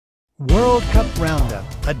World Cup Roundup,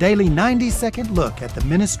 a daily 90-second look at the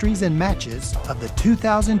ministries and matches of the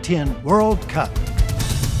 2010 World Cup.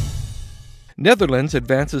 Netherlands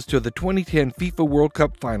advances to the 2010 FIFA World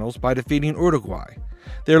Cup finals by defeating Uruguay.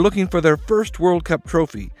 They are looking for their first World Cup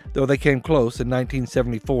trophy, though they came close in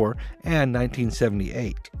 1974 and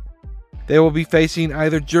 1978. They will be facing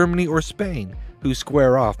either Germany or Spain, who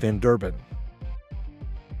square off in Durban.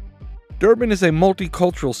 Durban is a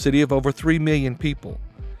multicultural city of over 3 million people.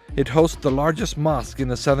 It hosts the largest mosque in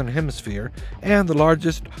the Southern Hemisphere and the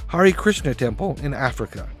largest Hare Krishna temple in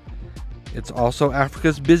Africa. It's also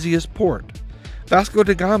Africa's busiest port. Vasco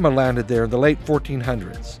da Gama landed there in the late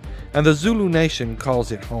 1400s, and the Zulu nation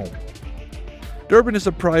calls it home. Durban is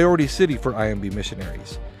a priority city for IMB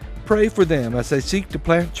missionaries. Pray for them as they seek to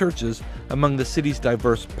plant churches among the city's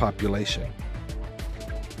diverse population.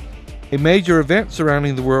 A major event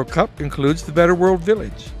surrounding the World Cup includes the Better World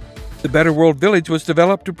Village. The Better World Village was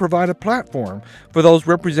developed to provide a platform for those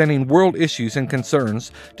representing world issues and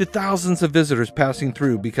concerns to thousands of visitors passing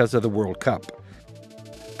through because of the World Cup.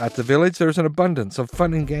 At the village, there's an abundance of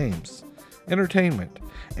fun and games, entertainment,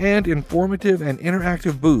 and informative and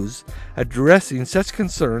interactive booths addressing such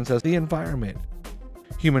concerns as the environment,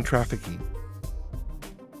 human trafficking,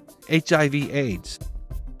 HIV/AIDS,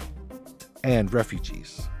 and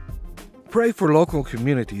refugees. Pray for local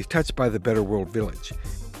communities touched by the Better World Village,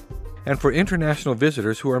 and for international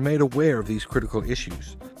visitors who are made aware of these critical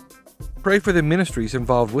issues. Pray for the ministries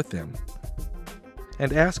involved with them,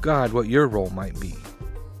 and ask God what your role might be.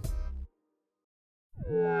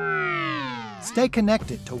 Stay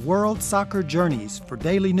connected to World Soccer Journeys for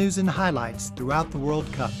daily news and highlights throughout the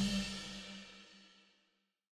World Cup.